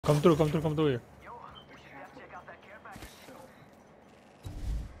Come through here.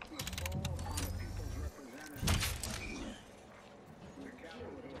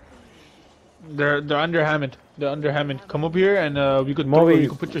 They're under Hammond. They're under Hammond. Come up here and we could throw. You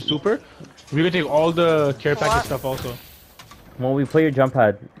could put your super. We could take all the care package stuff also. We play your jump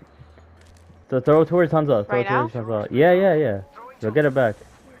pad. So throw towards Hansa. Right now? Yeah. You'll get it back.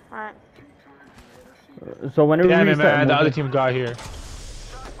 Alright. So whenever Damn we it, man! The other team got here.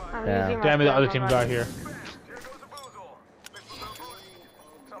 Damn it! The other team got here.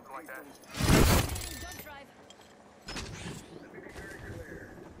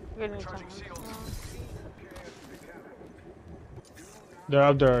 They're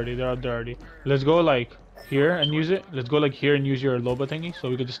up there already. Let's go like here and use it. Let's go like here and use your Loba thingy so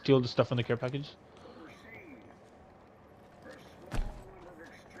we could just steal the stuff from the care package.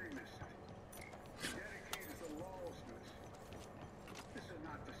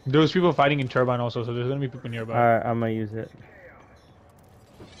 There's people fighting in Turbine also, so there's gonna be people nearby. Alright, I'm gonna use it.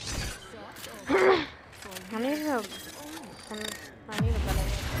 I need a better.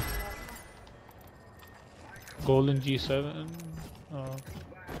 Golden G7. Oh.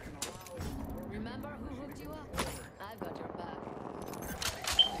 Remember who hooked you up? I've got your back.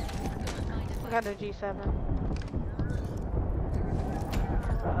 I got a G7.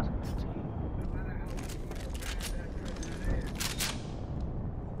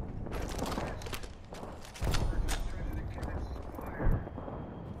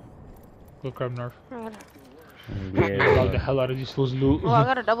 Go grab Nerf. Yeah. Log the hell out of these fools' loot. Oh, I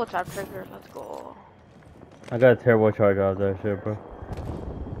got a double tap trigger. Let's go. I got a turbo charge out there, shit, bro.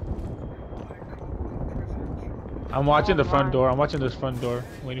 I'm watching the front door. I'm watching this front door,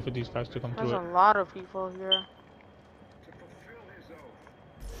 waiting for these packs to come There's through a it. lot of people here.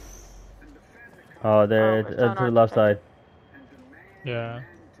 Oh, there, it's to the left side. Yeah.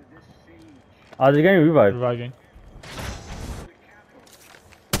 Oh, they're getting revived. Reviving.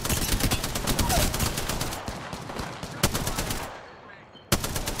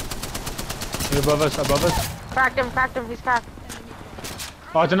 He's above us, Cracked him, he's cracked.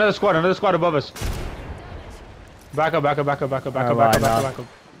 Oh, it's another squad above us. Back up. No.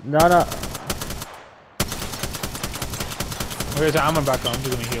 Okay, so I'm gonna back up. I'm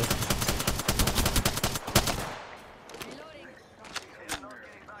just gonna heal.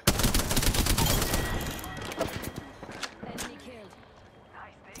 Enemy killed.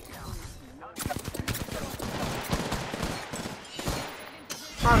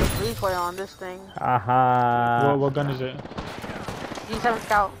 I'm a replay on this thing. Aha. What gun is it? G7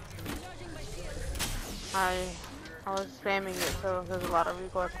 Scout. I was spamming it, so there's a lot of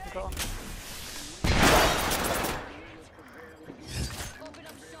recoil control. Open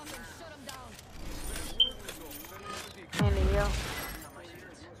up shop and shut them down. And a heal.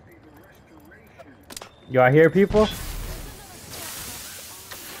 Yo, I hear people.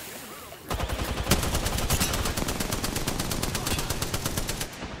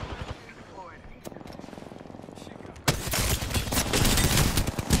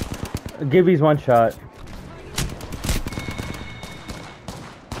 Gibby's one shot.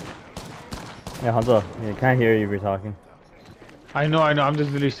 Yeah, Hanzo, I can't hear you if you're talking. I know. I'm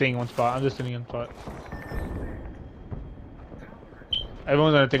just literally staying in one spot. I'm just sitting in one spot.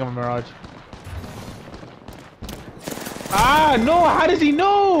 Everyone's gonna think I'm a Mirage. Ah, no! How does he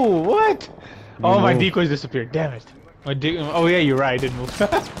know? What? Oh, my decoys disappeared. Damn it. Oh yeah, you're right. I didn't move.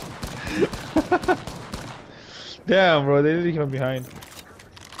 Damn, bro. They didn't come behind.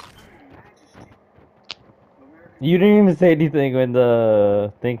 You didn't even say anything when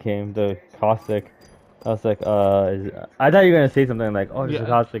the thing came, the caustic. I was like, I thought you were gonna say something like, oh, there's a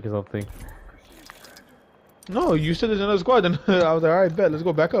caustic or something. No, you said there's another squad, and I was like, alright, bet, let's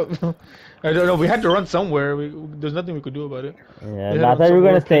go back up. I don't know, we had to run somewhere. There's nothing we could do about it. Yeah, I thought you were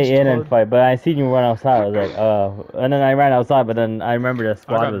gonna stay in and fight, but I seen you run outside. I was like, and then I ran outside, but then I remember the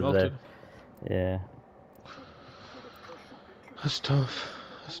squad was melted. there. Yeah. That's tough.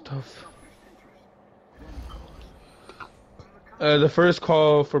 The first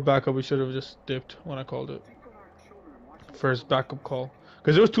call for backup, we should have just dipped when I called it. First backup call.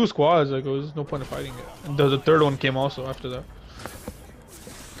 Because there was two squads, like, there was no point in fighting it. And the third one came also after that.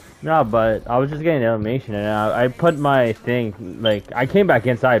 No, but I was just getting the elimination, and I put my thing, like, I came back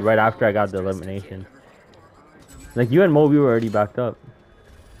inside right after I got the elimination. Like, you and Moby were already backed up.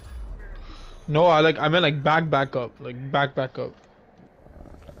 No, I meant like back up. Like, back up.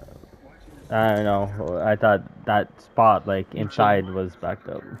 I don't know. I thought that spot, like, inside was backed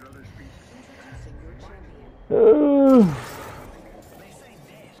up.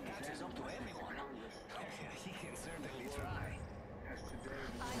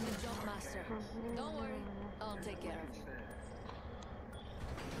 Don't worry, I'll take care of you.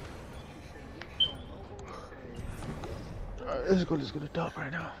 Let's go. Let's get a top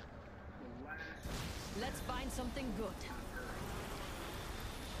right now. Let's find something good.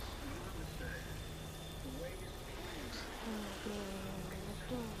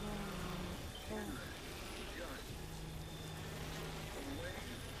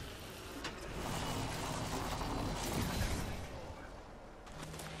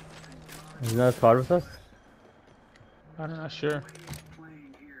 Isn't that squad with us? I'm not sure.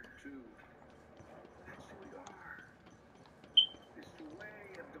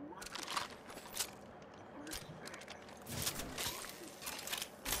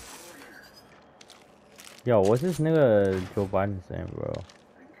 Yo, what's this nigga Joe Biden saying, bro?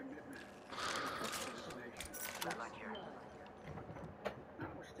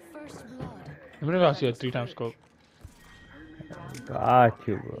 First blood. I'm gonna go see a 3 times scope. Got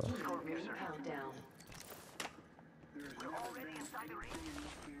you, bro. Countdown.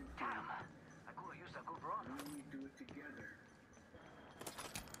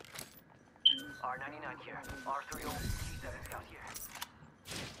 R99 here. R30 T7 scout here.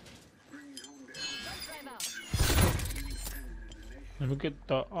 Time out. Let me get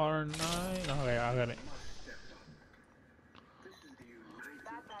the R9. Okay, I got it.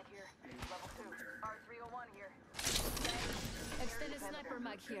 Backpack here. Level 2. R301 here. Extended sniper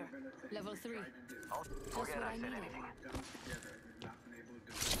mag here. Level 3. Just what I needed.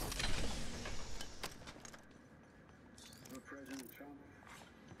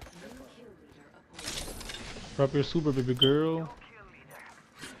 Drop your super, baby girl.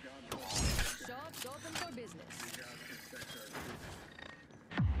 Shops open for business.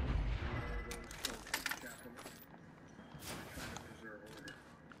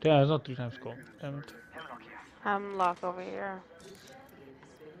 Yeah, it's not 3 times scope. Damn it. I'm locked over here.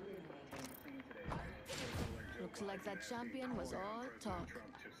 Looks like that champion was all talk.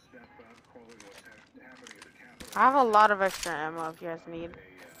 I have a lot of extra ammo if you guys need.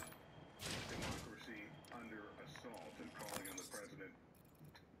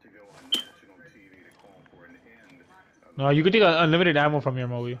 No, you can take unlimited ammo from here,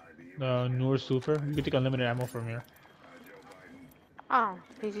 Moby. The newer super. You can take unlimited ammo from here. Oh,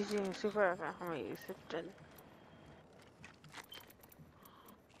 he's using super. Okay, I'm gonna use it then.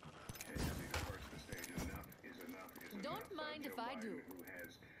 Don't mind if I do.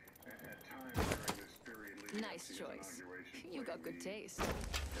 Nice choice. You got good taste.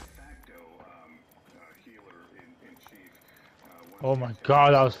 Oh my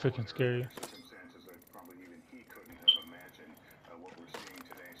god, that was freaking scary.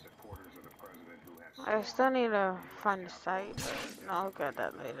 I still need to find the site, but I'll look at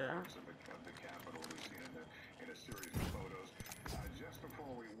that later. Just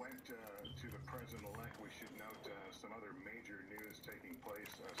before we went to the president-elect, we should note some other major news taking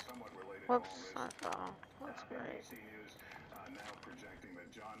place, somewhat related to all Whoops. this. That's great. NBC News now projecting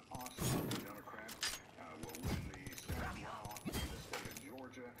that John Ossoff, the Democrat, will win the Senate law in the state of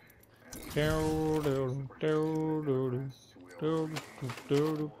Georgia. Vice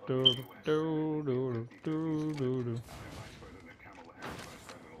President Kamala Harris, Vice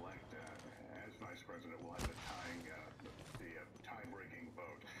President-elect, as Vice President, will have the tie-breaking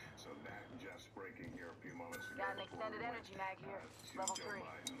vote. So that just breaking here a few moments ago. Got an extended energy mag here. Level 3.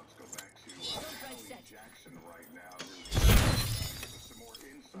 Let's go back to Right Kelly set. Jackson right now, who gives us some more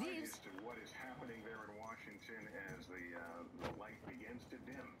insight as to what is happening there in Washington as the light begins to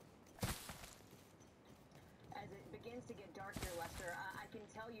dim. As it begins to get dark here, Lester, I can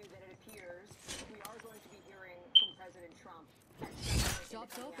tell you that it appears we are going to be hearing from President Trump.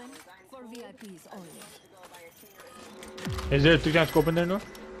 Shops open for VIPs only. Is there a 3 times scope in there, no?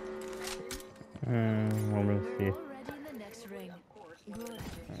 Let me see. Already in the next ring. Good.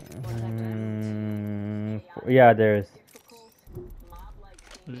 Yeah, there is.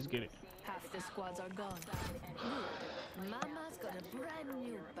 Let's get it. Half the squads are gone. Good. Mama's got a brand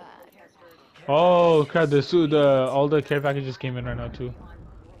new bag. Oh crap! All the care packages came in right now too.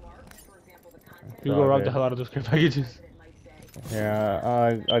 You go rob the hell out of those care packages. Yeah,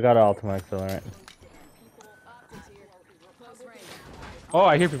 I got an Ultima Accelerant. Oh,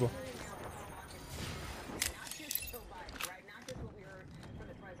 I hear people.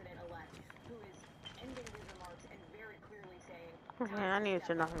 Okay, I need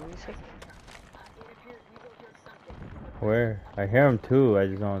to know the music. Where? I hear him too, I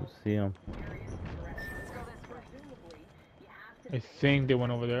just don't see him. I think they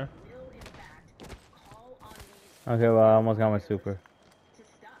went over there. Okay, well, I almost got my super.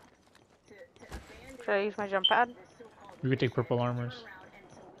 Should I use my jump pad? We could take purple armors.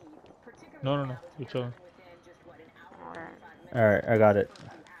 No. You're chilling. Alright. Alright, I got it.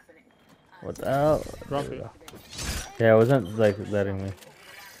 What the hell? Drop There we it. go. Yeah, it wasn't like letting me.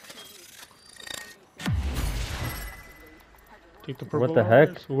 Take the purple What the heck?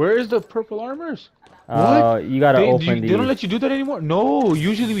 armors. Where is the purple armors? You gotta open They don't these. let you do that anymore? No,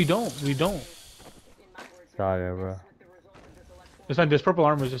 usually we don't. We don't. Sorry, bro. It's like there's purple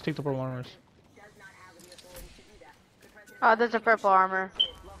armors. Just take the purple armors. Oh, there's a purple armor.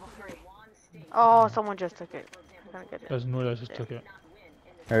 Oh, someone just took it. I'm gonna get it. That's Noor that just took it.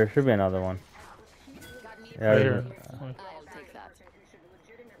 There should be another one. Yeah, Right there's, here. I'll take that.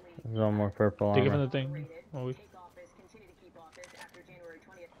 there's one more purple Take it from armor. the thing.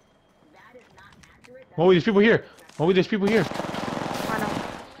 Moby, there's people here. Moby, there's people here. I know.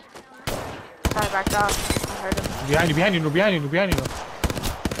 Sorry, backed off. I heard him. Behind you, behind you.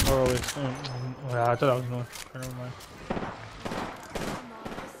 Oh, wait. Yeah, I thought that was Noor. Never mind.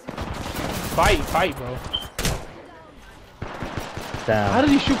 Fight, bro. Damn. How did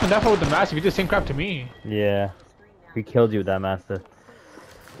he shoot from that far with the massive? He did the same crap to me. Yeah. We killed you with that master.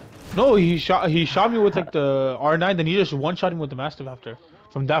 No, he shot me with like the R9, then he just one-shot him with the mastiff after.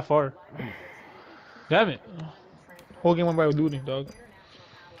 From that far. Damn it. Whole game went by looting, dog.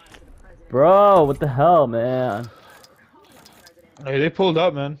 Bro, what the hell, man? Hey, they pulled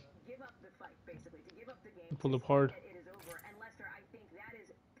up, man. They pulled up hard.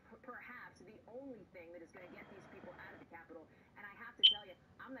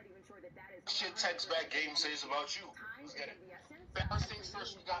 Shit text back game says about you. Let's get it. First things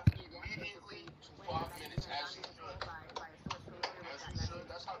first, we got immediately to 5 minutes as you should. As you should.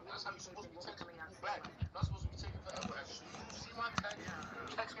 That's how you're supposed to be texting people back. Not supposed to be taking forever. As soon as you see my text,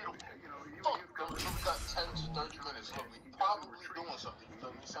 text me the fuck. We got 10 to 30 minutes. Look, we probably doing something. You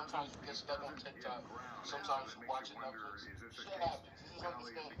know what I mean? Sometimes we get stuck on TikTok. Sometimes we're watching Netflix. Shit happens. This is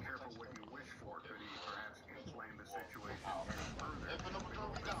understandable. Careful what you wish for. Could he perhaps inflame the situation further? Hey, but number 3,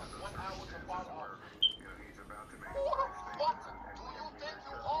 we got 1 hour to 5 hours. You know, he's about to make Who the fuck do you think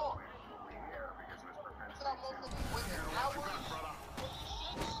you are? because of his propensity That motherfucker waiting hours for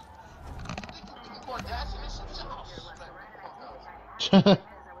shits. You think you Kim Kardashian and some shit? Oh, shit, man. Come on, guys.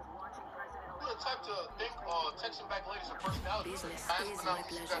 We the type to think, text him back ladies and personality. Business Last is but not my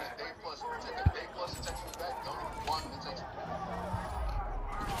least, you got pleasure. a day plus. You take a day plus to text me back. Don't even want to text me.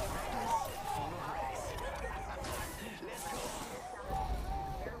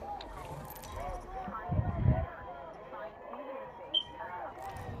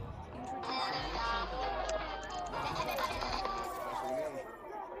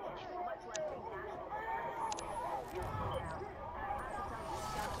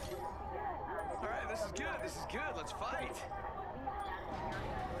 Alright, this is good, let's fight.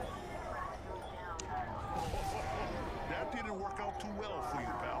 That didn't work out too well for you,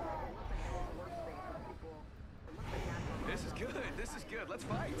 pal. This is good, let's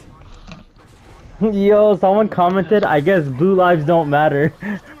fight. Yo, someone commented, I guess blue lives don't matter.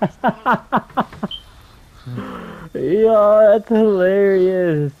 Yo, that's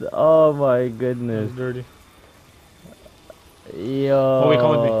hilarious. Oh my goodness. That's dirty. Yo, Oh, wait,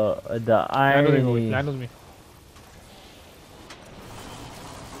 come with the irony. Land with me.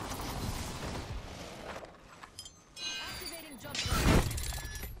 Activating jump drive.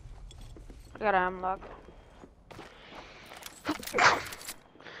 I got an unlock.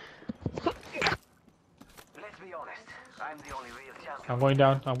 Let's be honest, I'm the only real champion. I'm going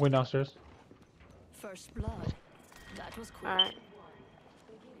down. I'm going downstairs. First blood. That was quick. Alright.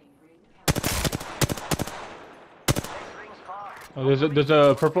 Rings far. Oh, there's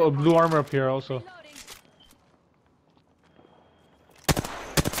a blue armor up here also.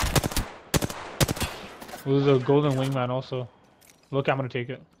 Reloading. There's a golden wingman also. Look, I'm gonna take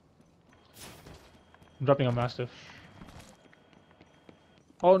it. I'm dropping a mastiff.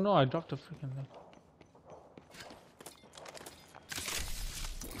 Oh no, I dropped a freaking thing.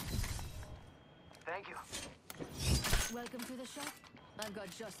 Thank you. Welcome to the shop. I've got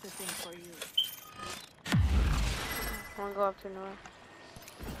just the thing for you. I'm gonna go up to Noah.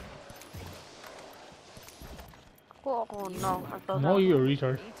 Oh no, I fell No, down. you a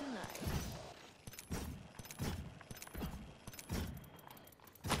retard. Free tonight.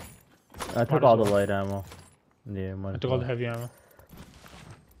 I took all the light ammo. Yeah, might I as took all the well. heavy ammo.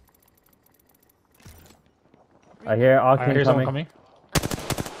 I hear I Octane hear someone coming. coming.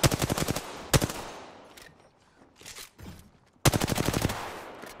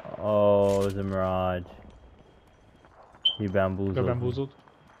 Oh, it's a mirage. He bamboozled. Got me. bamboozled.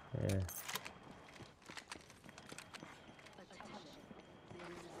 Yeah.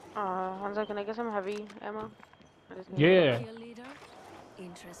 One second, I get some heavy ammo. I just need Yeah. Kill leader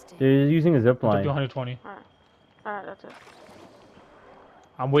Interesting. They're using a zip It's up line. to 120. Alright, that's it.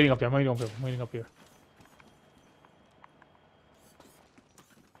 I'm waiting up here. I'm waiting up here. I'm waiting up here.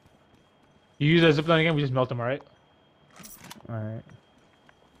 You use that zipline again, we just melt them, alright? Alright.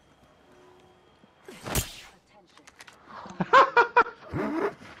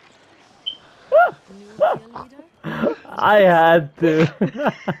 New kill leader? I had to.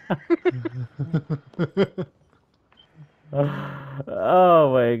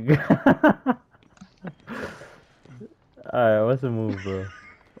 Oh my god. Alright, what's the move, bro?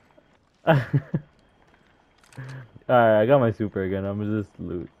 Alright, I got my super again. I'm gonna just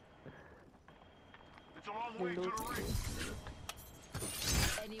loot. It's a long way to the ring.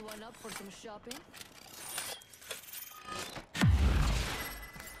 Anyone up for some shopping?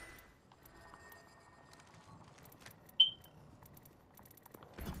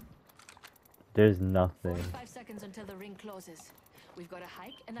 There's nothing. 45 seconds until the ring closes. We've got a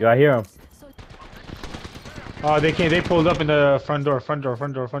hike and Yo, I hear him. So Oh, they came. They pulled up in the front door. Front door.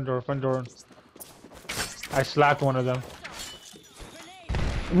 Front door. Front door. Front door. I slapped one of them.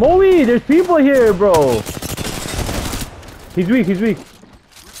 Moe, there's people here, bro. He's weak. He's weak.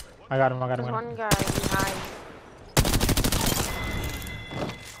 I got him. I got him. There's I got him. one guy behind.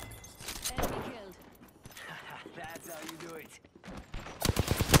 enemy killed. That's how you do it.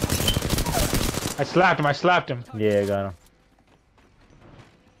 I slapped him. I slapped him. Yeah, I got him.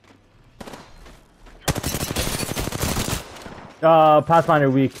 Pathfinder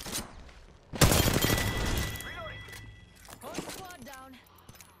weak. Whole squad down.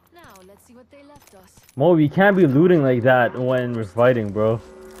 Now let's see what they left us. Mo, you can't be looting like that when we're fighting, bro.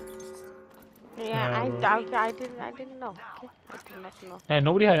 Yeah, Yeah, I bro. didn't know. Okay? I did not know. Hey,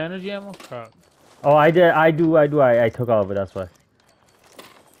 nobody had energy ammo? Crap. Oh, I did. I took all of it. That's why.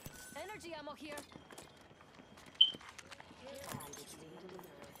 Energy ammo here.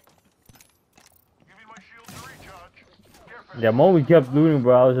 Give me my shield to recharge. Yeah, Mo, we kept looting,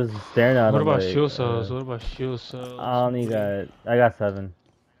 bro. I was just staring at him. What about like, shield cells? What about shield cells? I only got. I got 7.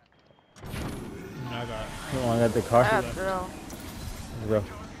 I got. You want to get the car? That's real. Let's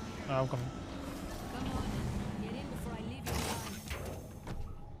go. No, I'm coming. Come on. Get in before I leave you behind.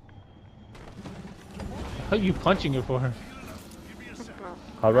 How are you punching it for her?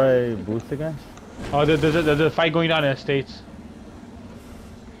 How do I boost again? Oh, there's a fight going on in the States.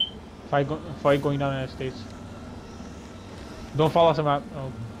 Fight going on in the States. Don't fall off the map.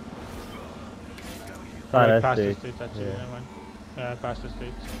 Oh, Ah, right, that's past the safe. States, that's it. Yeah. Never mind. Yeah, past the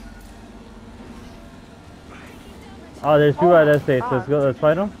States. Oh, there's 2 at that stage. Ah. Let's go. Let's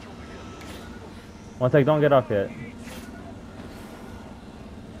fight them. One sec. Don't get off yet.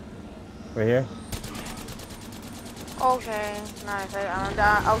 We're here. Okay, nice. I'm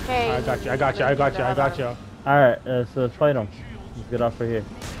down. Okay. I got you. I got you. I got you. I got you. All right. So let's fight them. Let's get off right here.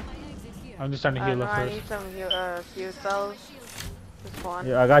 I'm just trying to heal No, up I first. need some few cells. Just one.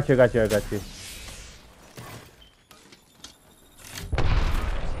 Yeah, I got you. I got you. I got you.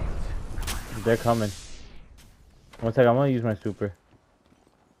 They're coming. One sec. I'm gonna use my super.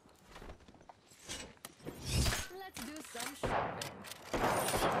 Let's do some shopping.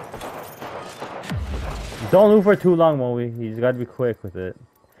 Don't loot for too long, Moe. You just gotta be quick with it.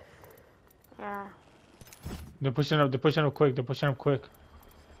 Yeah. They're pushing up. They're pushing up quick. They're pushing up quick.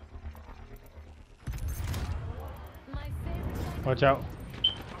 My favorite. Watch out.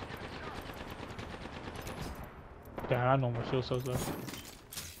 Damn, I know more shield cells left.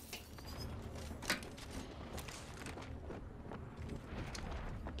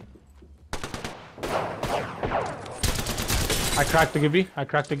 I cracked the Gibby. I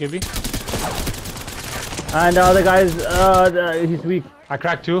cracked the Gibby. And the other guy's he's weak. I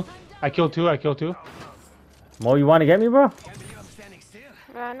cracked 2. I killed 2. I killed 2. Mo, you wanna get me, bro? Can't believe I'm standing still.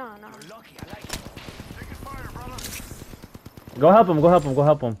 Yeah, no. Lucky, I like it. Taking fire, brother. Go help him. Go help him. Go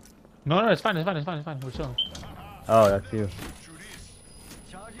help him. No, it's fine. It's fine. It's fine. It's fine. We're chilling. Oh, that's you.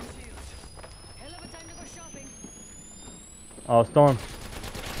 Charging shields. Hell of a time to go shopping. Oh, Storm.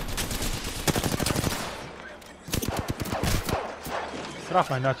 Get off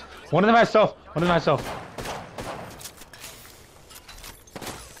my nuts. One of them has self. One of them has self.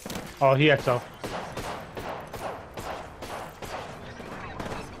 Oh, he had self.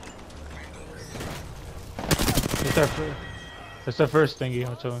 It's the first thingy.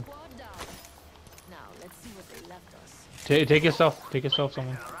 I'm chilling. Squad down. Now let's see what they left us. Take yourself. Take yourself,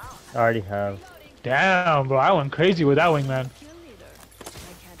 someone. I already have. Damn, bro. I went crazy with that wingman. Kill leader. I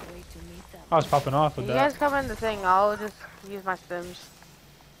can't wait to meet them. I was popping off with You that. guys come in the thing. I'll just use my stims.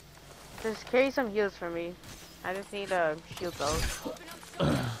 Just carry some heals for me. I just need a shield those.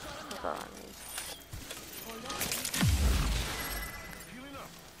 That's all I need. Hold on.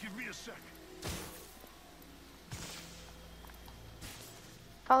 Give me a sec.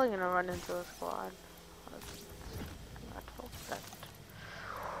 Probably gonna run into a squad. Let's hope that.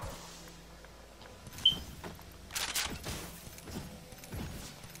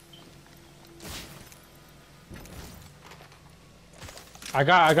 I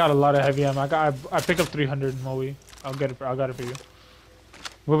got a lot of heavy ammo. I picked up 300 Moe. I got it for you.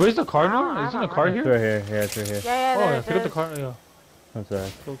 Wait, where's the car now? Isn't the car It's here? right here. Yeah, it's right here. Yeah, Oh, there yeah, it pick up the is. car. Yeah. One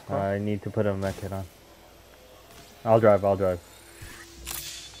sec. Pick up the car. I need to put a mech kit on. I'll drive.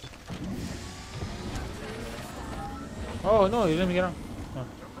 Oh no, you didn't get on.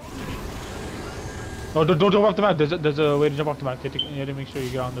 Oh, don't jump off the map. There's a way to jump off the map. You have to make sure you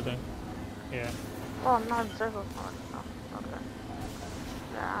get on the thing. Yeah. Oh, I'm not in circles. Oh, okay.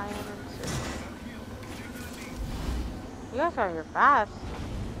 Yeah, I am in circles. You guys are here fast.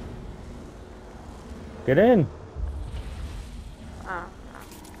 Get in. Oh,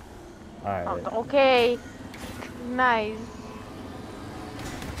 Alright. oh, okay. Nice.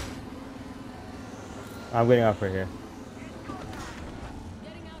 I'm getting off right here.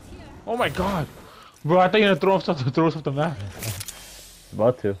 Oh my god, bro! I thought you were gonna throw us off the map.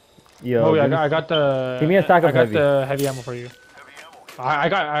 About to. Yo, Oh yeah, give me- I got the. give me a stack of I got heavy. the heavy ammo for you. I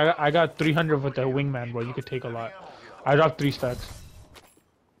got 300 with the wingman, bro. You could take a lot. I dropped 3 stacks.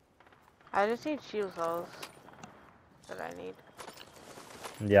 I just need shield cells that I need.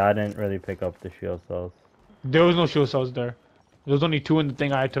 Yeah, I didn't really pick up the shield cells. There was no shield cells there. There was only 2 in the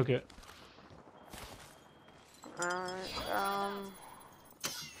thing. I took it.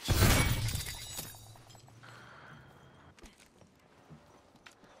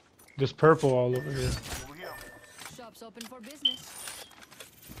 There's purple all over here. Shop's open for business.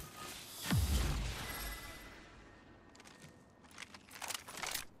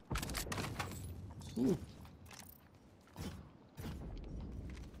 Ooh.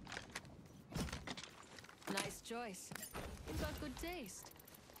 Nice choice. You've got good taste.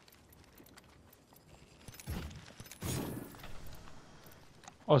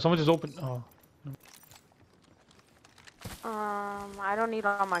 Oh, someone just opened. Oh. I don't need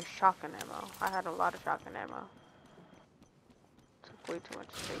all my shotgun ammo. I had a lot of shotgun ammo. Took way too much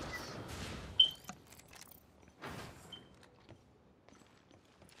space.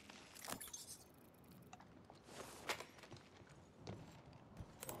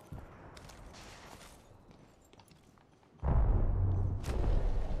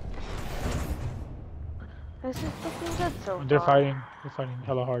 This is looking good so They're far. fighting. They're fighting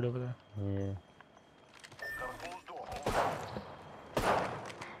hella hard over there. Yeah.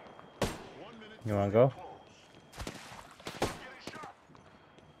 You wanna go?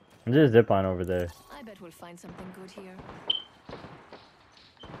 There's a zipline over there. I bet we'll find something good here.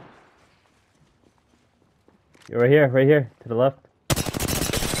 You're right here, to the left.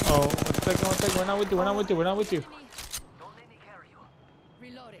 Oh, one second. We're not with you.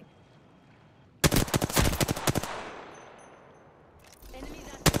 Reloading. Enemy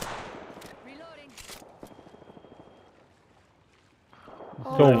reloading.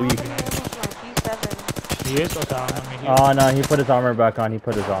 So weak. He is? Okay, I'm gonna heal. Oh no, he put his armor back on.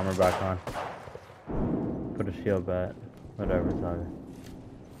 Put his shield back. Whatever, it's all good.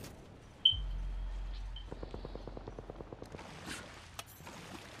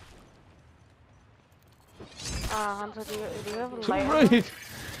 Hunter, do you have a To light? right.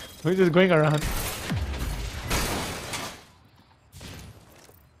 We're just going around.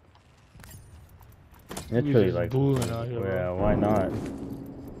 Literally, just like, booing out here, yeah, bro. why not?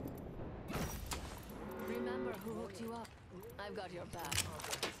 Remember who hooked you up? I've got your back.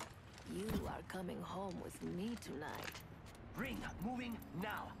 You are coming home with me tonight. Ring moving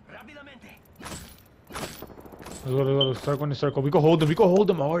now. Rápidamente. Let's go. Circle in the circle. We can hold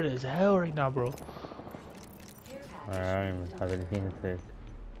them hard as hell right now, bro. I don't even have anything to say.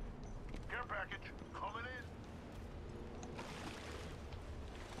 Care package coming in.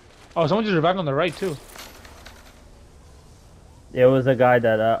 Oh, someone just revived on the right too. It was a guy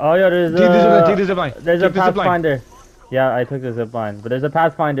that, oh yeah, Take the zipline. there's a Take the zipline. pathfinder. Yeah, I took the zipline, but there's a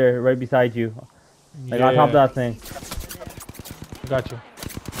pathfinder right beside you. Like on top of that thing. Got you.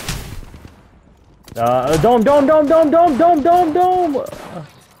 Dome.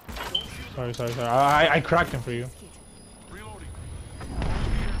 Sorry. I cracked him for you.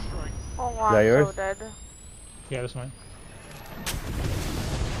 Oh, that I'm yours? so dead. Yeah, that's mine.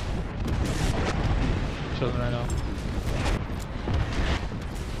 Chilling right now.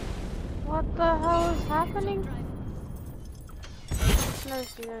 What the hell is happening? Never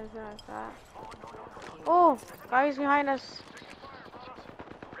see anything like that. Oh, guys behind us.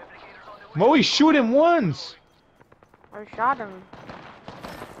 Moe, shoot him once. I shot him.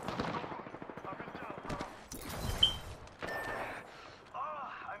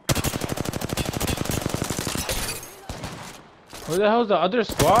 Where the hell's the other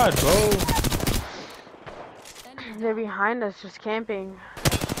squad, bro? They're behind us, just camping.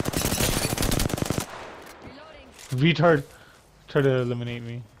 Retard. Try to eliminate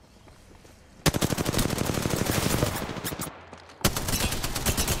me.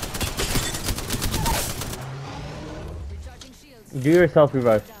 Do yourself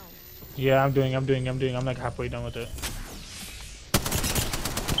revive. Yeah, I'm doing. I'm like halfway done with it.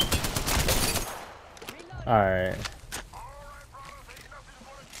 Alright.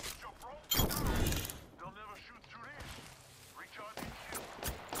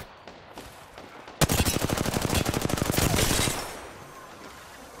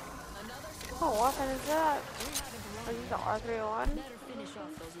 What weapon is that? Is this the R301? Finish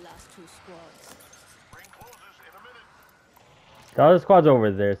off those last two squads. The other squad's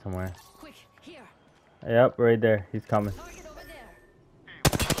over there somewhere. Quick, here. Yep, right there. He's coming. Target over there.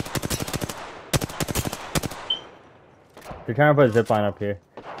 They're trying to put a zip line up here.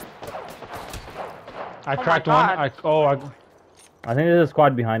 I my cracked one. God. I think there's a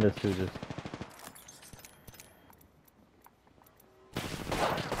squad behind us too. Just.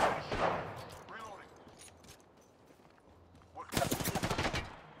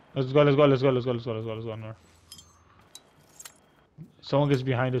 Let's go. No. Someone gets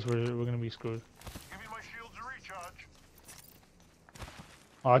behind us, we're gonna be screwed. Give me my shields to recharge.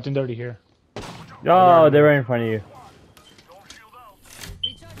 Oh, it's already here. Oh, they're right in front of you. Don't shield out.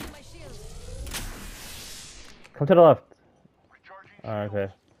 Recharging my shield. Come to the left. Recharging. Oh,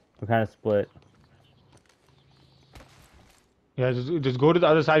 okay. We kind of split. Yeah, just go to the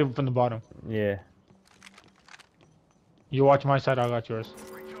other side from the bottom. Yeah. You watch my side, I got yours.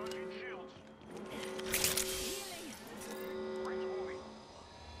 Recharging shields. Rings moving.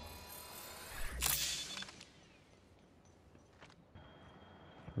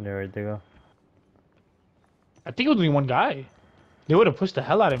 There, right they go. I think it was only one guy. They would have pushed the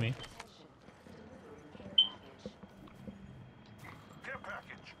hell out of me. Care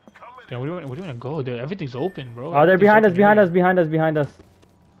package. Coming Yeah, where do you wanna go? Dude, everything's open, bro. Oh, they're behind us, Everything's behind open us, behind us, behind us.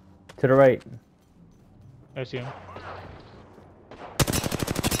 To the right. area. I see him.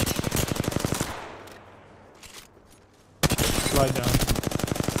 Slide down.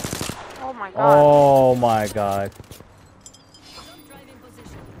 Oh my god. Oh my god. Don't drive in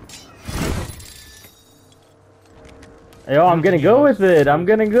position. Yo, I'm gonna go with it. I'm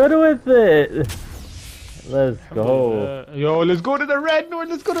gonna go with it. Let's go. Yo, let's go to the red north.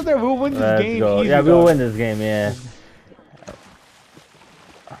 Let's go to the. We'll win this Let's game. go. Easy, Yeah, we'll dog. win this game. Yeah.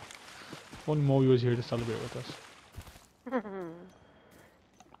 Only Moby was here to celebrate with us.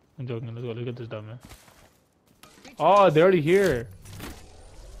 I'm joking. Let's go. Let's get this done, man. Oh, they're already here.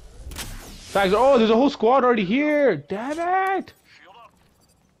 Facts. Oh, there's a whole squad already here. Damn it. shield up.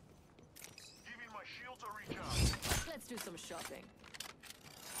 Give me my shields to recharge. Let's do some shopping.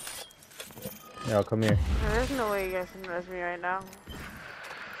 Yo, come here. There's no way you guys can res me right now.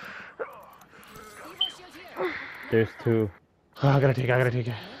 Evo shield here. There's two. Oh, I gotta take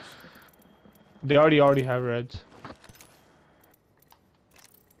it. They already have reds.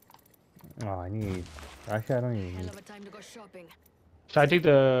 Oh, I need. Actually, I don't even Hell need. of a time to go shopping. Should I take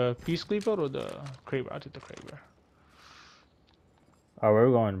the Peace Sleeper or the Kraber? I'll take the Kraber. Oh, where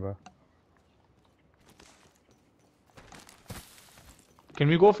we going, bro? Can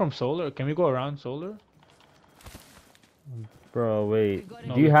we go from solar? Can we go around solar? Bro, wait.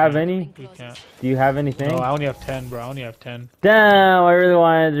 No, Do you we have can't. any? We can't. Do you have anything? No, I only have 10, bro. I only have 10. Damn, I really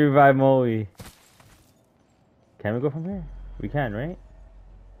wanted to revive Moe. Can we go from here? We can, right?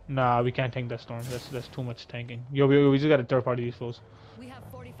 Nah, we can't tank that storm. That's too much tanking. Yo, we just gotta third party these fools. We have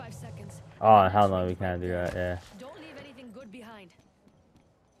 45 seconds. Oh, hell no, we can't do that, yeah. Don't leave anything good behind.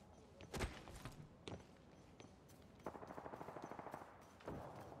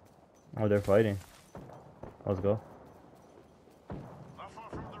 Oh, they're fighting. Let's go. Not far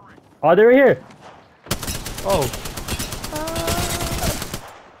from the ring. Oh, they're here! Oh,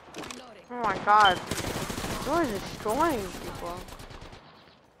 Reloading. Oh my god. You're destroying people.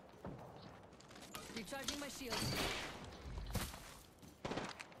 Recharging my shield.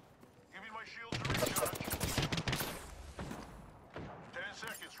 Give me my shields to recharge. 10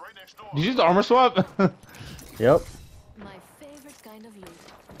 seconds, right next door. did you use the armor swap? Yep. My favorite kind of loot.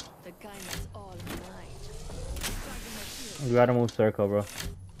 The kind that's all mine. Recharging my shield. We gotta move circle, bro.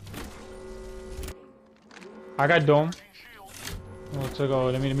 I got dome. Shield. Oh, let's go.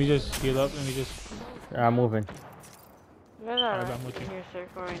 Let me just heal up. Let me just. Yeah, I'm moving. You guys Alright, are I'm with you. in your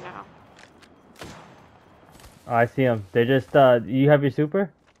circle right now. Oh, I see them. They just, you have your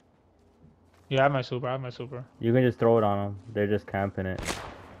super? Yeah, I have my super. You can just throw it on them. They're just camping it.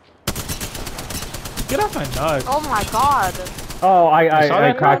 Get off my nuts. Oh my god. Oh, saw I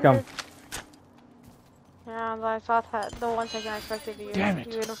that? cracked him. Yeah, I saw that. The 1 second I expected you. Damn it.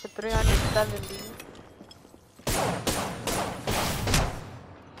 You hit him for 370.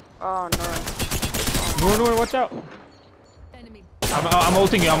 Oh no. No, watch out. Enemy. I'm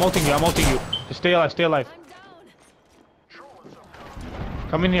ulting you, I'm ulting you. Just stay alive, stay alive.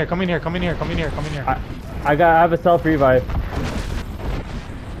 I'm down. Come in here. I have a self revive.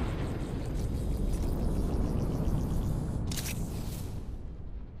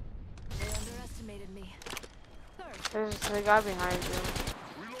 They underestimated me. Third. There's a guy behind you.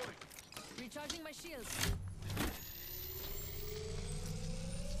 Recharging my shields.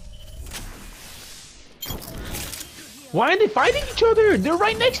 Why aren't they fighting each other? They're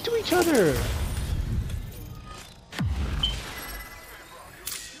right next to each other.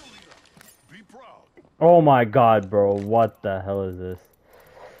 Be proud. Oh my god, bro. What the hell is this?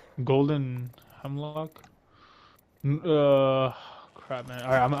 Golden hemlock. Crap, man.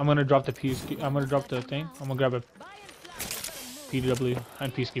 Alright, I'm gonna drop the peacekeeper. I'm gonna drop the thing. I'm gonna grab a PW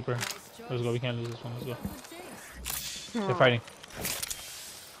and peacekeeper. Let's go. We can't lose this one. Let's go. They're fighting.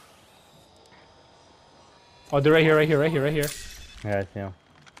 Oh, they're right here. Yeah, I see him.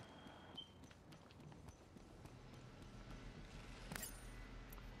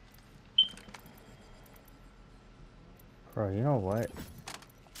 Bro, you know what?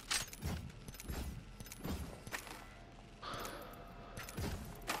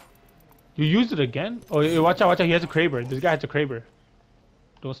 You used it again? Oh, watch out. He has a Kraber. This guy has a Kraber.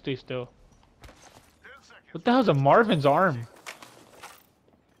 Don't stay still. What the hell's a Marvin's arm?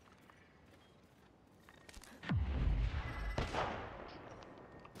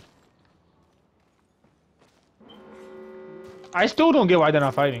 I still don't get why they're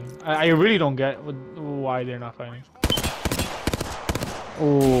not fighting. I really don't get why they're not fighting.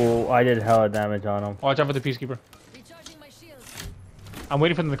 Oh, I did hella damage on him. Watch out for the peacekeeper. Recharging my shields. I'm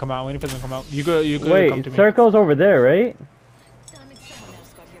waiting for them to come out. You could come Wait, to me. circle's over there, right? Damn it, someone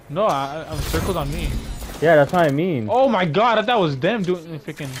else got here. No, I'm circled on me. Yeah, that's what I mean. Oh my god, I thought that was them doing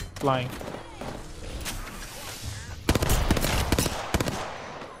freaking flying.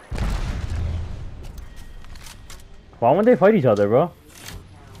 Why wouldn't they fight each other, bro?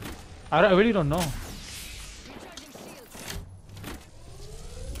 I really don't know. Recharging shields.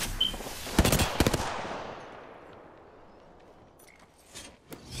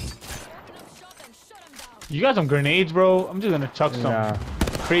 Open up shop and shut 'em down. You got some grenades, bro? I'm just gonna chuck some Nah.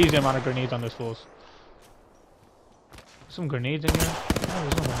 crazy amount of grenades on this fools. Some grenades in here? Oh,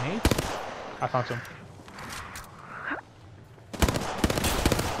 there's no grenades? I found some.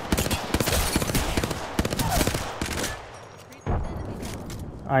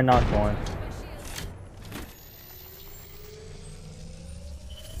 I knocked one.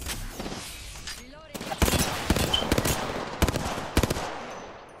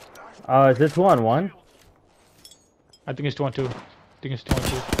 Is it 2-on-1? I think it's 2-on-2.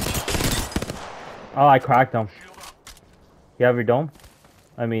 Oh, I cracked him. You have your dome?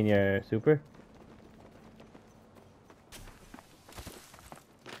 I mean your super?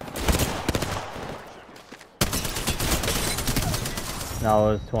 No,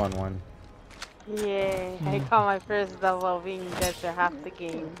 it was 2-on-1. Yeah, I caught my first double being dead for half the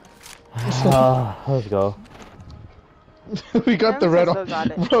game. Let's go. We got the red still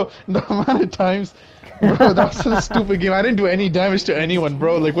got it. Bro, the amount of times. Bro, that was such a stupid game. I didn't do any damage to anyone,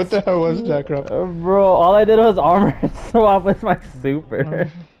 bro. Like, what the hell was that crap? Bro, all I did was armor swap with my super.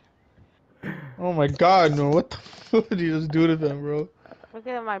 Oh my god, no. What the fuck did you just do to them, bro? Look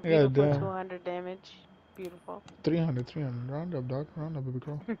at my Yeah, beautiful damn. 200 damage. Beautiful. 300. Round up, dog. Round up, baby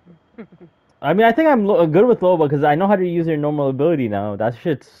girl. I mean, I think I'm good with Loba because I know how to use your normal ability now. That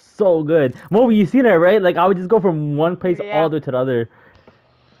shit's so good. Moby, you seen it, right? Like, I would just go from one place all the way to the other.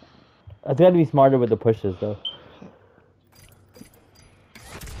 I think I'd be smarter with the pushes, though.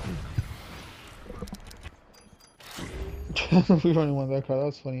 We only won that crap. That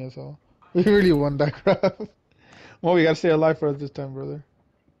was funny as hell. We really won that crap. Well, we gotta stay alive for us this time, brother.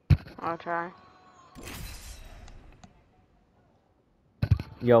 I'll try.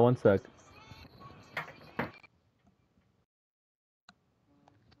 Yo, one sec.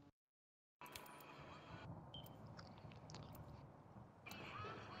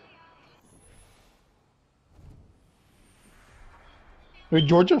 Wait,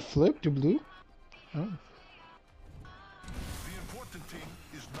 Georgia flipped to blue? Oh. The important thing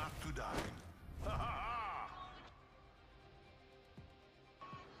is not to die. Ha ha ha!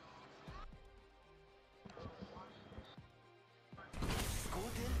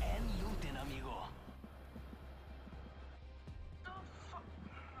 Scooting and looting, amigo.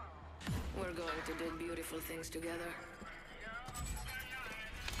 We're going to do beautiful things together.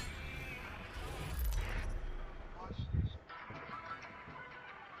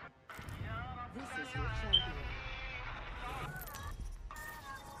 your champion.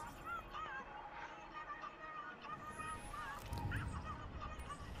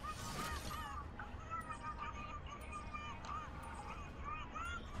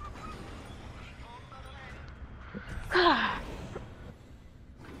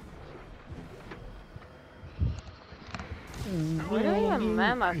 Where did we even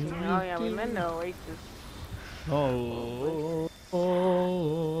land last season? Oh yeah, we landed in Oasis. Oh.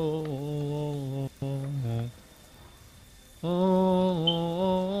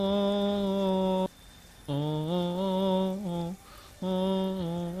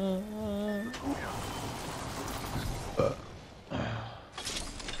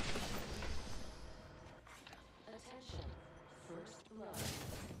 Attention. First blood.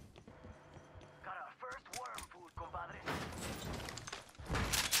 Got our first worm food, compadre.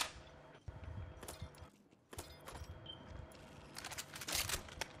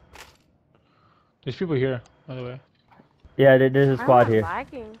 There's people here, by the way. Yeah, there's a squad here.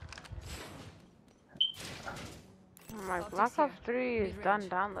 Lagging. My Black Ops 3 is done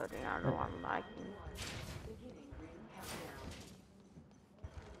downloading. I don't know why I'm lagging.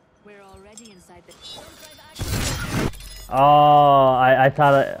 We're already inside the. Oh, I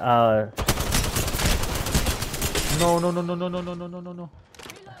thought No.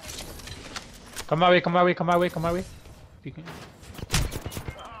 Come my way, come my way, come my way, come my way. You can-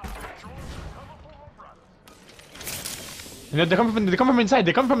 No, they come from inside,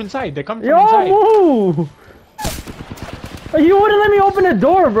 they come from inside, they come from Yo, inside. move! You wouldn't let me open the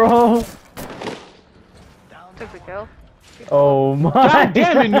door, bro. Took the kill. Oh my. God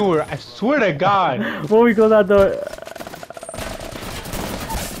damn it, Noor! I swear to God. When we close that door.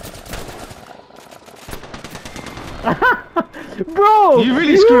 Bro! You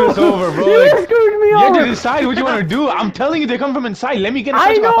really screwed us over, bro. You Like, screwed me you over! have to decide what you want to do. I'm telling you, they come from inside. Let me get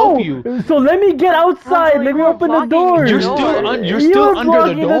I inside, I'll know! help you. So let me get outside, let me you were open the blocking door! the You're door. still under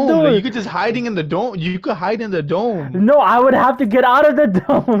the blocking dome. door. Like, you could just hiding in the dome. You could hide in the dome. No, I would have to get out of the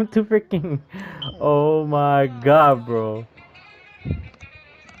dome to freaking... Oh my god, bro.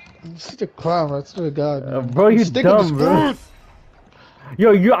 You're such a clown, I swear to God. Man. Bro, you Stick with the dumb, bro. spoon.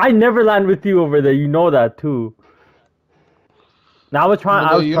 Yo, I never land with you over there, you know that too. Now I was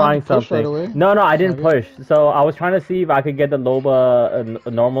trying You don't have to push something. right away. No, I didn't It's not push. So I was trying to see if I could get the Loba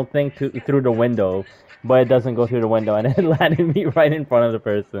a normal thing through the window, but it doesn't go through the window, and it landed me right in front of the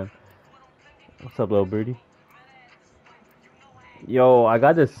person. What's up, little birdie? Yo, I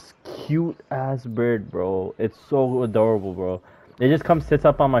got this cute ass bird, bro. It's so adorable, bro. It just sits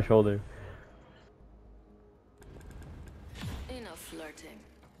up on my shoulder. Enough flirting.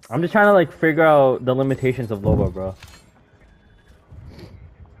 I'm just trying to like figure out the limitations of Loba, bro.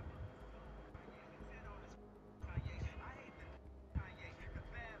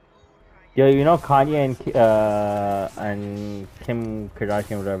 Yo, you know Kanye and Kim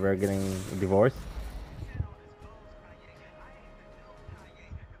Kardashian, whatever, are getting divorced?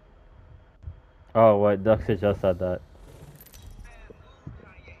 Oh, what? Duxer just said that.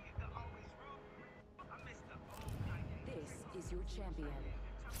 This is your champion.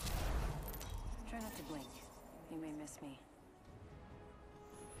 Try not to blink. You may miss me.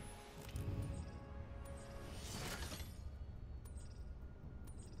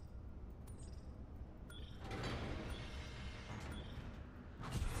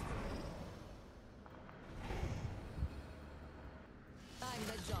 I'm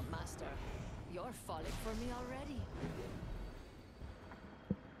the job master. You're falling for me already.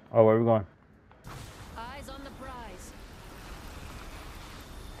 Oh, where are we going? Eyes on the prize.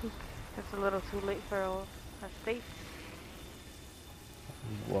 It's a little too late for a state.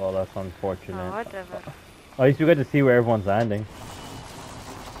 Well, that's unfortunate. Oh, whatever. At least we get to see where everyone's landing.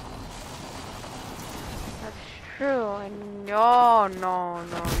 That's true. And no.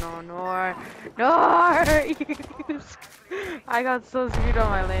 I got so screwed on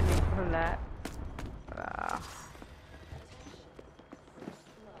my landing from that.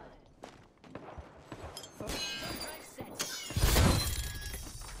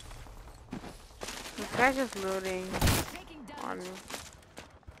 This guy's just looting on me.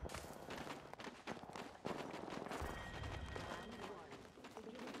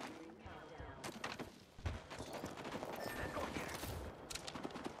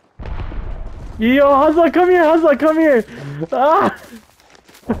 Yo, Hazla, come here! Hazla, come here! Ah!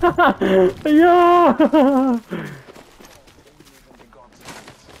 Yo!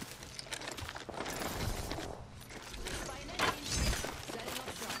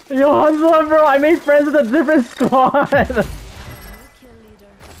 Yo, Hazla, bro! I made friends with a different squad! New kill leader.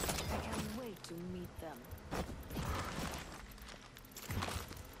 I can't wait to meet them.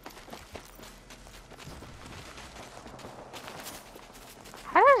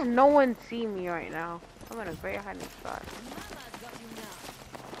 does no one see me right now? I'm in a great hiding spot.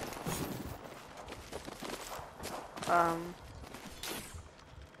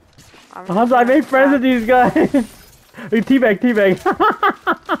 Hamza, I made friends with these guys. Teabag, teabag.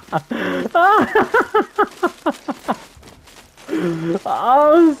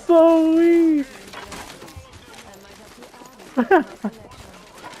 I'm so weak.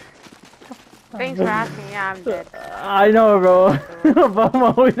 Thanks for asking. Yeah, I'm dead. I know, bro. But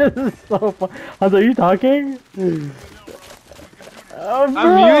Moe, this is so fun. Hamza, are you talking? Oh, I'm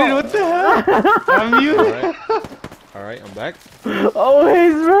muted. What the hell? I'm muted. Alright, I'm back.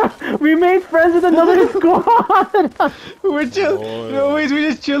 Always, bro. We made friends with another squad. We're chill. No, wait, we're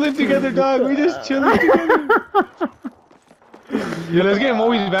just chilling together, dog. We're just chilling together. Yo, let's get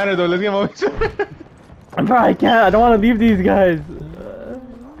Moe's banner though. Let's get Moe's banner. Bro, I can't. I don't want to leave these guys.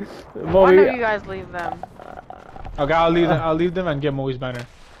 Why don't you guys leave them? Okay, I'll leave them and get Moe's banner.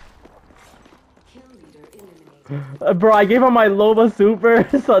 Bro, I gave him my Loba super,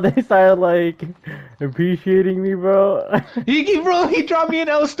 so they started like appreciating me, bro. He dropped me an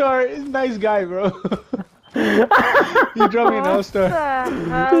L-star. Nice guy, bro. He dropped me an L-star.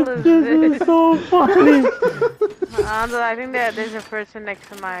 This is so funny. I think that there's a person next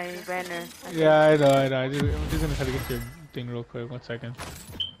to my banner. Yeah, I know. I'm just gonna try to get your thing real quick. 1 second.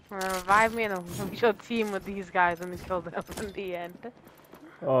 Revive me and we shall team with these guys and we kill them in the end.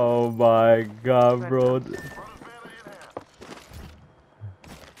 Oh my god, bro.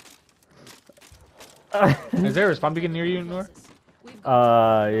 Is there a spawn beacon near you, Noor?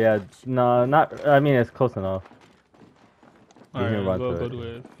 Yeah, no, not. I mean, it's close enough. Alright, go do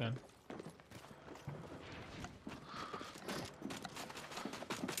it then.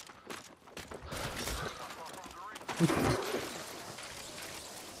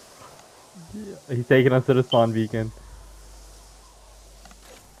 He's taking us to the spawn beacon.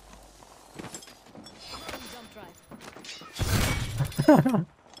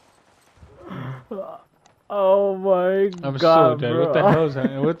 Oh my I'm god, so dead. bro.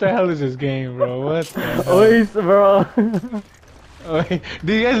 What the hell is this game, bro? What the hell? Ois, bro. Oh,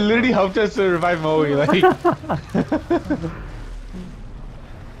 these guys literally helped us to revive Moe, like.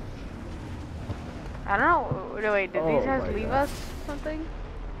 I don't know. Wait, did these guys leave us something?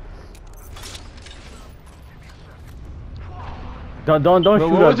 Don't Bro,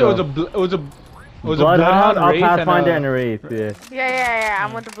 shoot what us, was bro. It was a Bloodhound, I'll Wraith, Pathfinder and a Wraith, yeah. Yeah,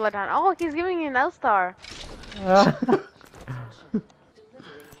 I'm with the Bloodhound. Oh, he's giving me an L-star.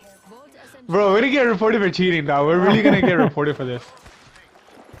 Bro, we're gonna get reported for cheating now. We're really gonna get reported for this.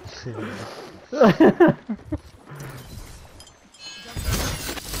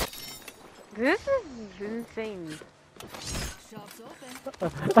 This is insane.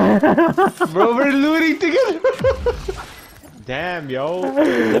 Bro, we're looting together. Damn, yo. Let me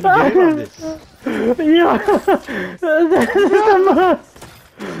get in on this. Yo,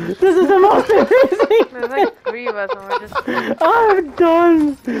 this is the most amazing. There's like 3 of us and we're just... I'm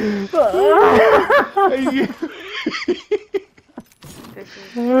done.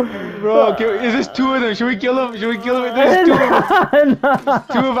 Bro, is this 2 of them? Should we kill them? There's 2 of them. 2 of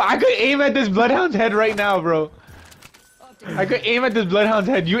them. I could aim at this Bloodhound's head right now, bro. I could aim at this Bloodhound's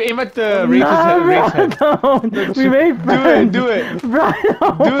head. You aim at the Wraith's head. Don't. We made friends. Do it. Bro,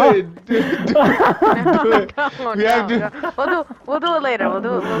 do it. Do it. We have to. We'll do it later. We'll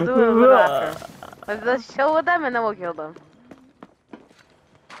do it a little after. Let's chill with them and then we'll kill them.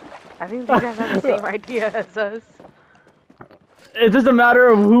 I think these guys have the same idea as us. It's just a matter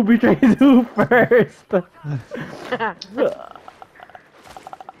of who betrays who first.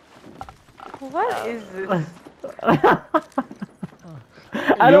 What is this? I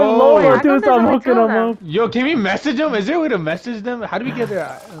don't know what to do, so I'm hooking them up. Yo, can we message them? Is there a way to message them? How do we get their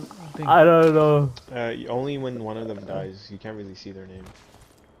thing? I don't know. Only when one of them dies. You can't really see their name.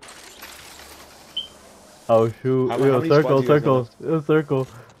 Oh shoot. Circle.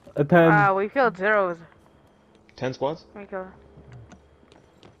 A 10. We killed zeros. 10 squads? We killed.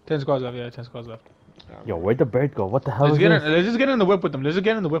 10 squads left, yeah, 10 squads left. Yo, where'd the bird go? What the hell Let's is just get in the whip with them. Bro.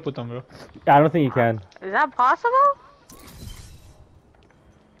 I don't think you can. Is that possible?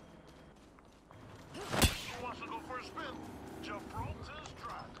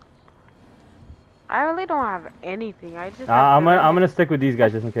 I really don't have anything. I just. I'm gonna stick with these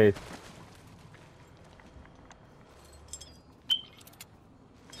guys just in case.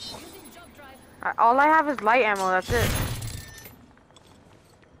 All I have is light ammo. That's it.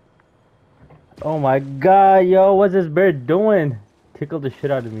 Oh my god, yo, what's this bird doing? Tickled the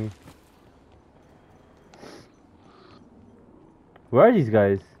shit out of me. Where are these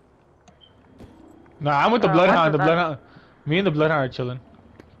guys? Nah, I'm with the Bloodhound. Me and the Bloodhound are chilling.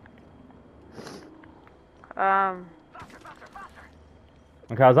 Okay,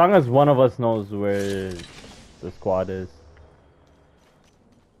 as long as one of us knows where the squad is.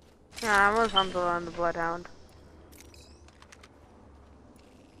 Yeah, I'm with Humble on the Bloodhound.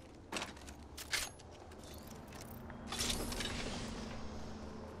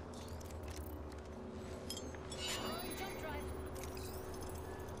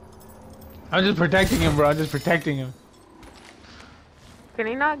 I'm just protecting him, bro. I'm just protecting him. Can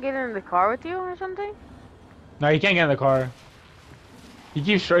he not get in the car with you or something? No, he can't get in the car.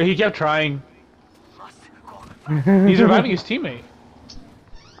 He kept trying. He's reviving his teammate.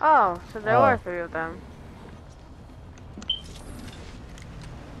 Oh, so there were 3 of them.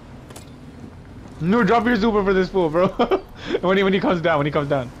 No, drop your super for this fool, bro. when he comes down,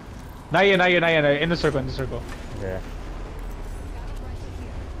 Not yet. In the circle, Yeah.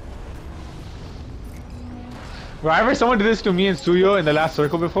 Bro, I remember someone did this to me and Suyo in the last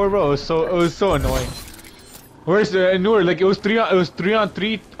circle before, bro. It was so annoying. Where's Noor? Like it was 3 on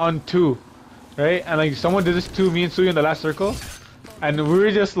 3 on 2, right? And like someone did this to me and Suyo in the last circle, and we were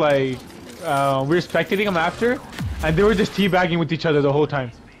just like, we were spectating them after, and they were just teabagging with each other the whole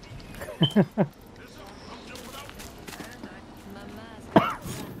time.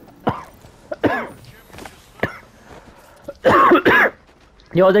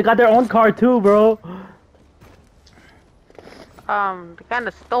 Yo, they got their own car too, bro. They kind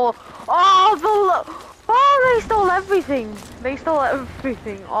of stole all the oh, they stole everything. They stole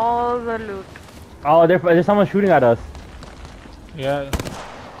everything, all the loot. Oh, there's someone shooting at us. Yeah.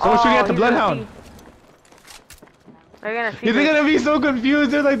 Someone's shooting at the Bloodhound. They're gonna shoot. They're gonna be so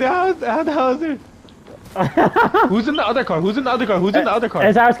confused. They're like, how the hell is there? Who's in the other car? Who's in the other car?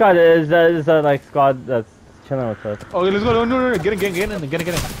 It's our squad. It's like squad that's chilling with us. Okay, let's go. No. Get in.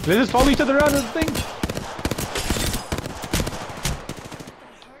 Let's just follow each other around this thing.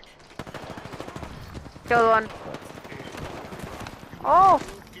 Killed one. Oh,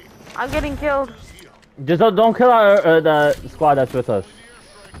 I'm getting killed. Just don't kill the squad that's with us.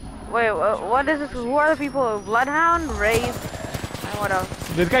 Wait, what is this? Who are the people? Bloodhound, Wraith, and what else?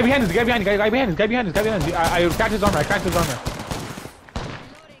 There's a guy behind us. Guy behind us. I cracked his armor.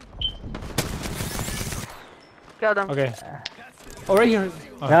 Killed him. Okay. Oh, right here.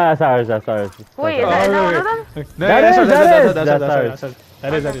 Oh. No, that's ours. Wait, is that one of them? That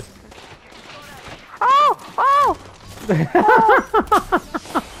is. Oh!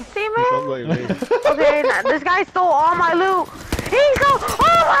 See me? Okay, this guy stole all my loot. He stole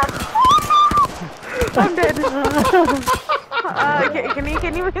all my. I'm dead.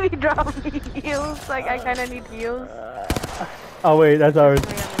 Can you maybe drop me heals? Like I kind of need heals. Oh wait, that's ours.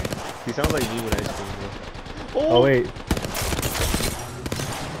 He sounds like me when I scream, bro. Oh wait.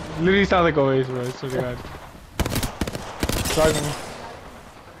 Literally sounds like always, bro. It's so good. Sorry, man.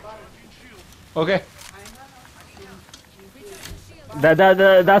 Okay.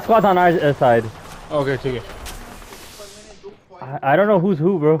 That squad's on our side. Okay, take it. I don't know who's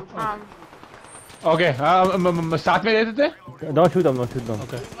who, bro. Okay, साथ में रहते थे? Don't shoot them.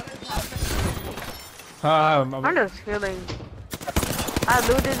 Okay. I'm just healing. I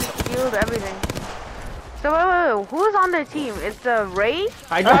looted, healed, everything. So wait, who's on their team? It's the Wraith?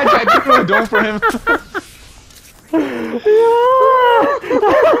 I got you. I didn't know a dome for him.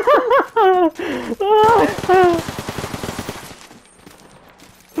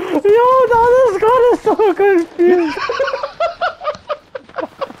 Yo, now this squad is so confused.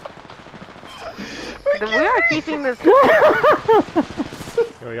 We are keeping this. Yo,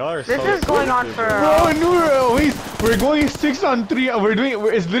 y'all are this is going on for. Bro, no, wait. We're going 6 on 3.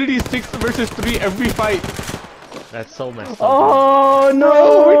 It's literally 6 versus 3 every fight. That's so messed up. Oh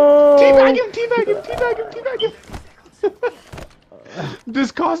no! Teabag him.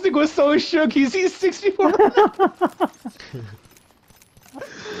 This Caustic was so shook. He's 64.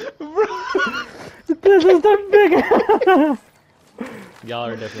 Bro. This is the big. Y'all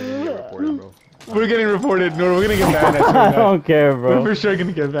are definitely getting reported, bro. We're getting reported. No, we're gonna get banned. I don't care, bro. We're for sure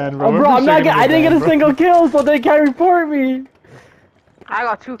gonna get banned, bro. Bro, I didn't get a single kill, so they can't report me. I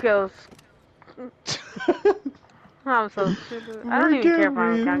got 2 kills. I'm so stupid. I don't even care if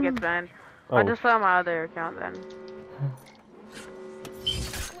my account gets banned. I'll just play on my other account then.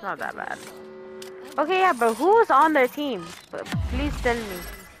 It's not that bad. Okay, yeah, but who's on their team? Please tell me.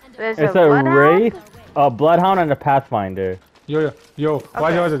 There's It's a Wraith, a Bloodhound, and a Pathfinder. Yo,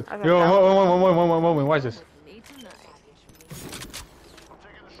 watch this. Okay, Yo, one moment, watch this.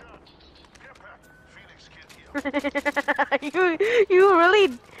 you really?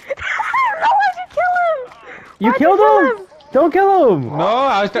 No, why'd you kill him? You killed him? Don't kill him. No,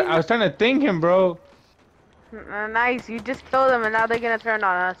 I was trying to think him, bro. Nice, you just killed them and now they're gonna turn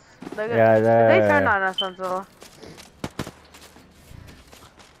on us. They turned on us until.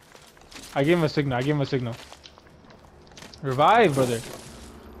 I gave him a signal. I gave him a signal. Revive, brother.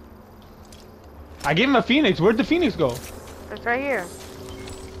 I gave him a Phoenix. Where'd the Phoenix go? It's right here.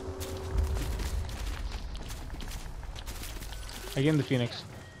 I gave him the Phoenix.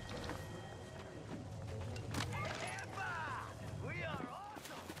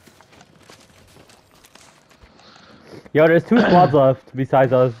 Yo, there's 2 squads left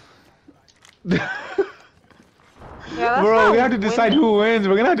besides us. Yeah, bro, we have to decide who wins.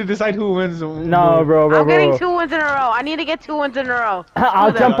 We're gonna have to decide who wins. No, bro. I'm getting 2 wins in a row. I need to get 2 wins in a row.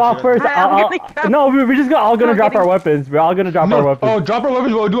 I'll jump off first. No, we're just all gonna drop our weapons. We're all gonna drop our weapons. Oh, drop our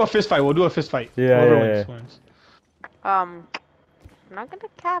weapons. We'll do a fist fight. We'll do a fist fight. Yeah. I'm not gonna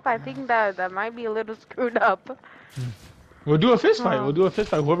cap. I think that might be a little screwed up. We'll do a fist fight. We'll do a fist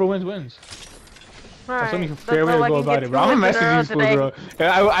fight. Whoever wins, wins. That's only a fair way to go about it, bro. I'm gonna message these fools,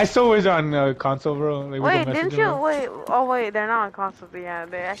 bro. I saw Wiz on console, bro. Like, wait, didn't you? Wait, oh wait, they're not on console. Yeah,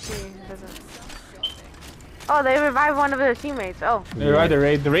 they actually. Oh, they revived one of their teammates. Oh. They revived the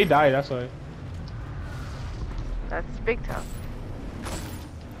raid. The raid died. That's why. That's big tough.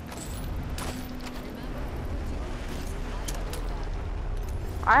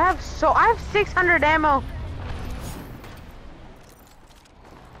 I have 600 ammo.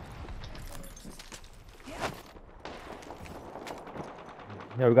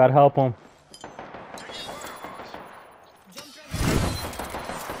 Yeah, we gotta help him.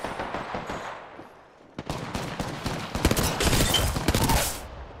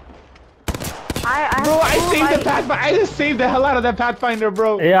 Bro, I saved the Pathfinder. I just saved the hell out of that Pathfinder,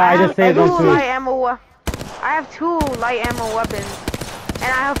 bro. Yeah, I just saved them too. I have 2 light ammo weapons, and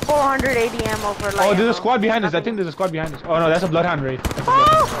I have 480 ammo for light ammo. Oh, there's a squad behind us. I think there's a squad behind us. Oh no, that's a Bloodhound raid.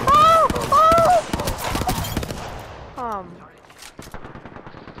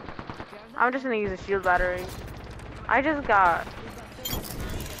 I'm just gonna use a shield battery. I just got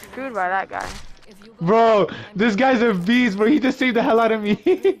screwed by that guy. Bro, this guy's a beast, bro. He just saved the hell out of me.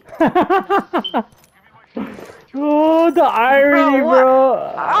 Oh, the irony,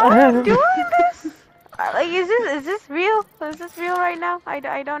 bro. I'm doing this? Like, is this real? Is this real right now? I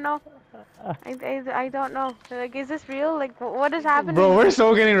don't know. I don't know. Like, is this real? Like, what is happening? Bro, we're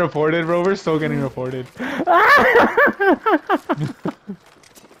so getting reported, bro. We're so getting reported.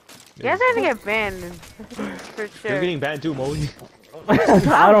 You guys are gonna get banned. For sure. You're getting banned too, Molly.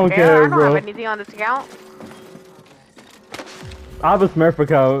 I don't care, bro. I don't have anything on this account. I have a Smurf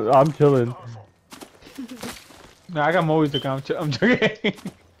account. I'm chilling. Nah, I got Moe's account. I'm joking.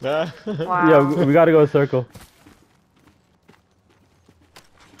 Wow. Yeah, we gotta go circle.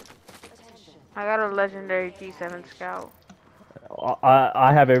 I got a legendary G7 scout.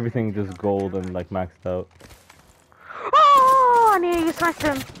 I have everything just gold and like maxed out. Oh, I need to use my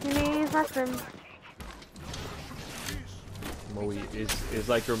sim. Moe, is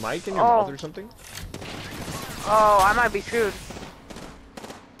like your mic in your mouth or something? Oh, I might be screwed.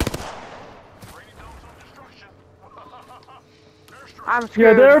 I'm screwed.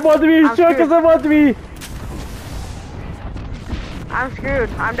 Yeah, they're about to be shook because they're about to be. I'm screwed.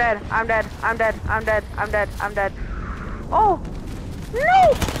 I'm dead. I'm dead. I'm dead. I'm dead. I'm dead. I'm dead. Oh!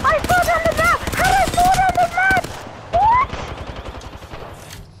 No! I fell down the map! How did I fall down the map? What?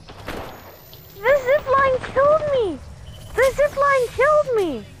 The zipline killed me! The zipline killed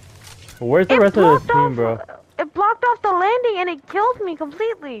me! Where's the rest of the team, bro? It blocked off the landing and it killed me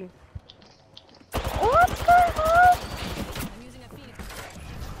completely. What the hell?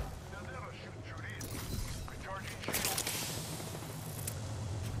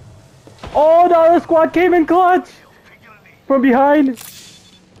 Oh, the other squad came in clutch! From behind!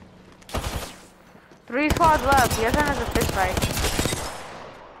 3 squads left. He doesn't have a fist fight.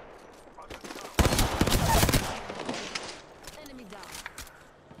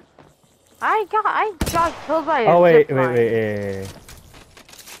 I got killed by a zipline. Wait.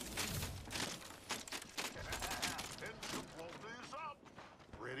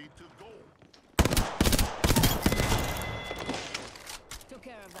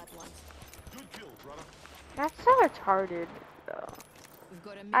 That's so retarded, though.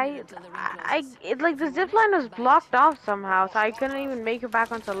 Like the zipline was blocked off somehow, so I couldn't even make it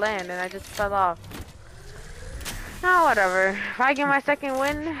back onto land, and I just fell off. Oh, whatever. If I get my second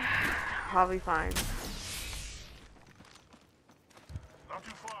win, I'll be fine.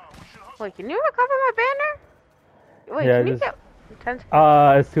 Wait, can you recover my banner? Wait, yeah, can you get 10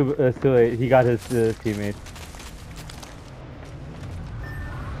 seconds? it's too late. He got his teammates.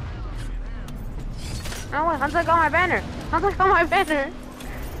 No, wait, Hunter got my banner. Hunter got my banner.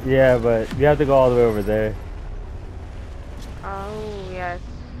 Yeah, but we have to go all the way over there. Oh, yes.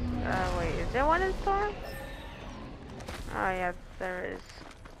 Wait, is there one in Storm? Oh yeah, there is.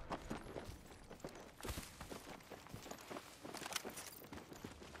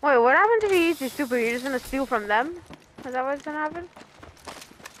 Wait, what happens if you use your super? You're just gonna steal from them? Is that what's gonna happen?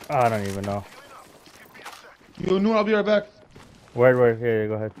 I don't even know. Yo, no, I'll be right back. Word. Yeah,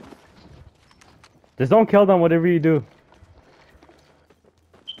 go ahead. Just don't kill them, whatever you do.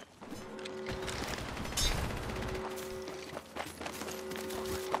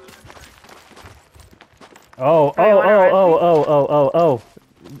 Oh.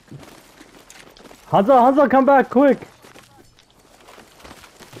 Hanzo, come back, quick.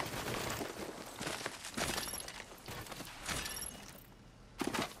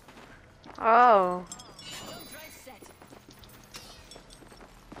 Oh.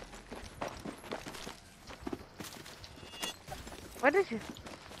 What did you?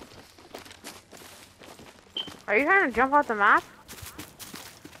 Are you trying to jump off the map?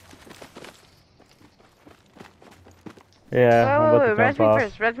 Yeah, I'm about to Res jump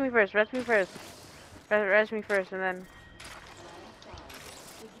off. res me first, res me first, and then.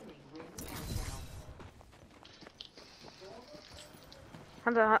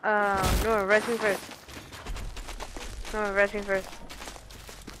 Hunter, Noor, res me first. Noor, res me first.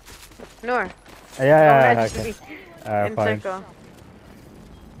 Noor. Yeah, res okay. me in Fine. circle.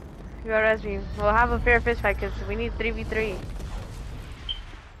 You gotta res me. We'll have a fair fist fight because we need 3v3.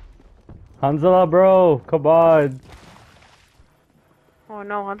 Hanzala, bro, come on. Oh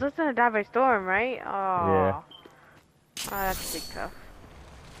no, Hunter's gonna die by storm, right? Oh. Yeah. Oh, that's big tough.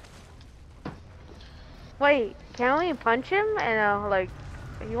 Wait, can we punch him and like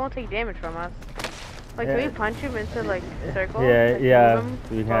he won't take damage from us? Like, can we punch him into like circle? Yeah, Like, yeah, move him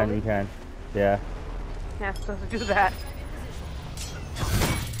we slowly? can. Yeah. Yeah, so let's do that.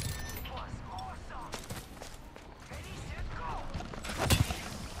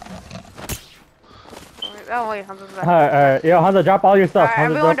 Oh wait, Hanzo's back. Alright, yo, Hanzo, drop all your stuff. Alright,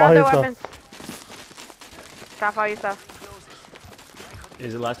 Hanzo, everyone drop all drop your their stuff. weapons. Drop all your stuff.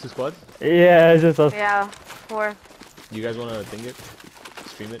 Is it last two squads? Yeah, it's just us. Yeah, 4. You guys wanna thing it?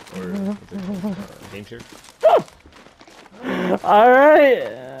 Stream it? Or game share?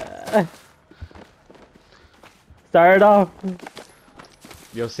 Alright. Start it off.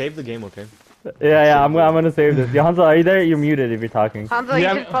 Yo, save the game, okay? Yeah, I'm gonna save this. Yo, Hanzo, are you there? You're muted if you're talking. Hanzo,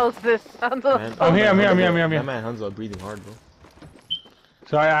 Yeah, you should post this. Hanzo, Man, I'm here. That man Hanzo breathing hard, bro.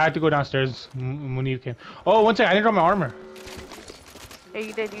 Sorry, I had to go downstairs when you came. Oh, one second, I didn't drop my armor. Yeah,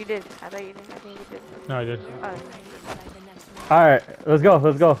 you did. I thought you did. I think you did. No, I did. Oh. Alright, let's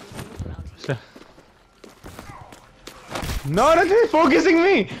go. No, they're focusing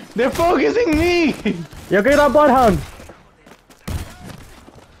me! They're focusing me! Yo, get that bloodhound!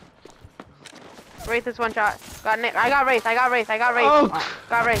 Wraith is one shot. Got Nick. I got Wraith. Oh.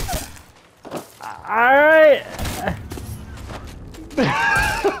 Got Wraith. Alright!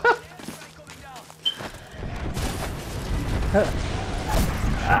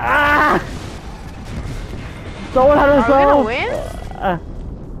 Someone had a Are we gonna win?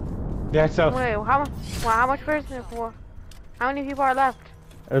 Yeah, so. Wait, how much person for? How many people are left?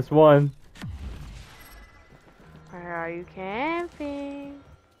 It's one. Where are you camping?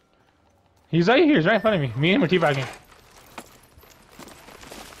 He's right here, he's right in front of me. Me and him are teabagging.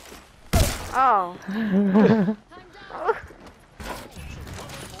 Oh.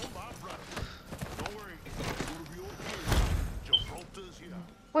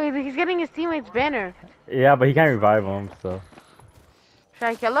 Wait, he's getting his teammate's banner. Yeah, but he can't revive him, so. Should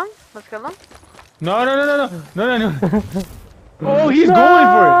I kill him? Let's kill him. No. Oh, he's going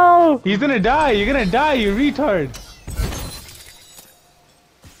for it. He's gonna die. You're gonna die, you retard.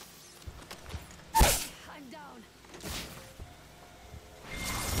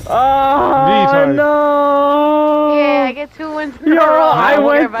 Oh, no! Yeah, I get 2 wins in Yo, a row. I don't care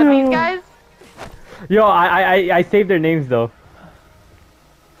went about these to- guys. Yo, I saved their names though.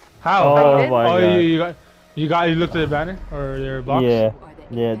 How? Oh my god. You looked at the banner or their box?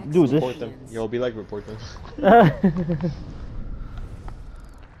 Yeah, dude, this. Report them. Yo, be like, report them.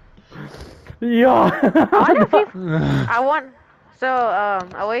 Yo. I won. So,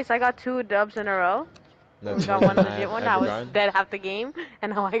 Oasis, I got 2 dubs in a row. That's Got fine. one legit one. I was Grind. dead half the game,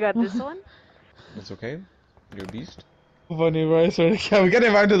 and now I got this one. It's okay. You're a beast. Funny, bro. I swear to God. We gotta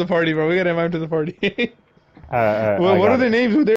invite him to the party, bro. We gotta invite him to the party. Alright, What are their names?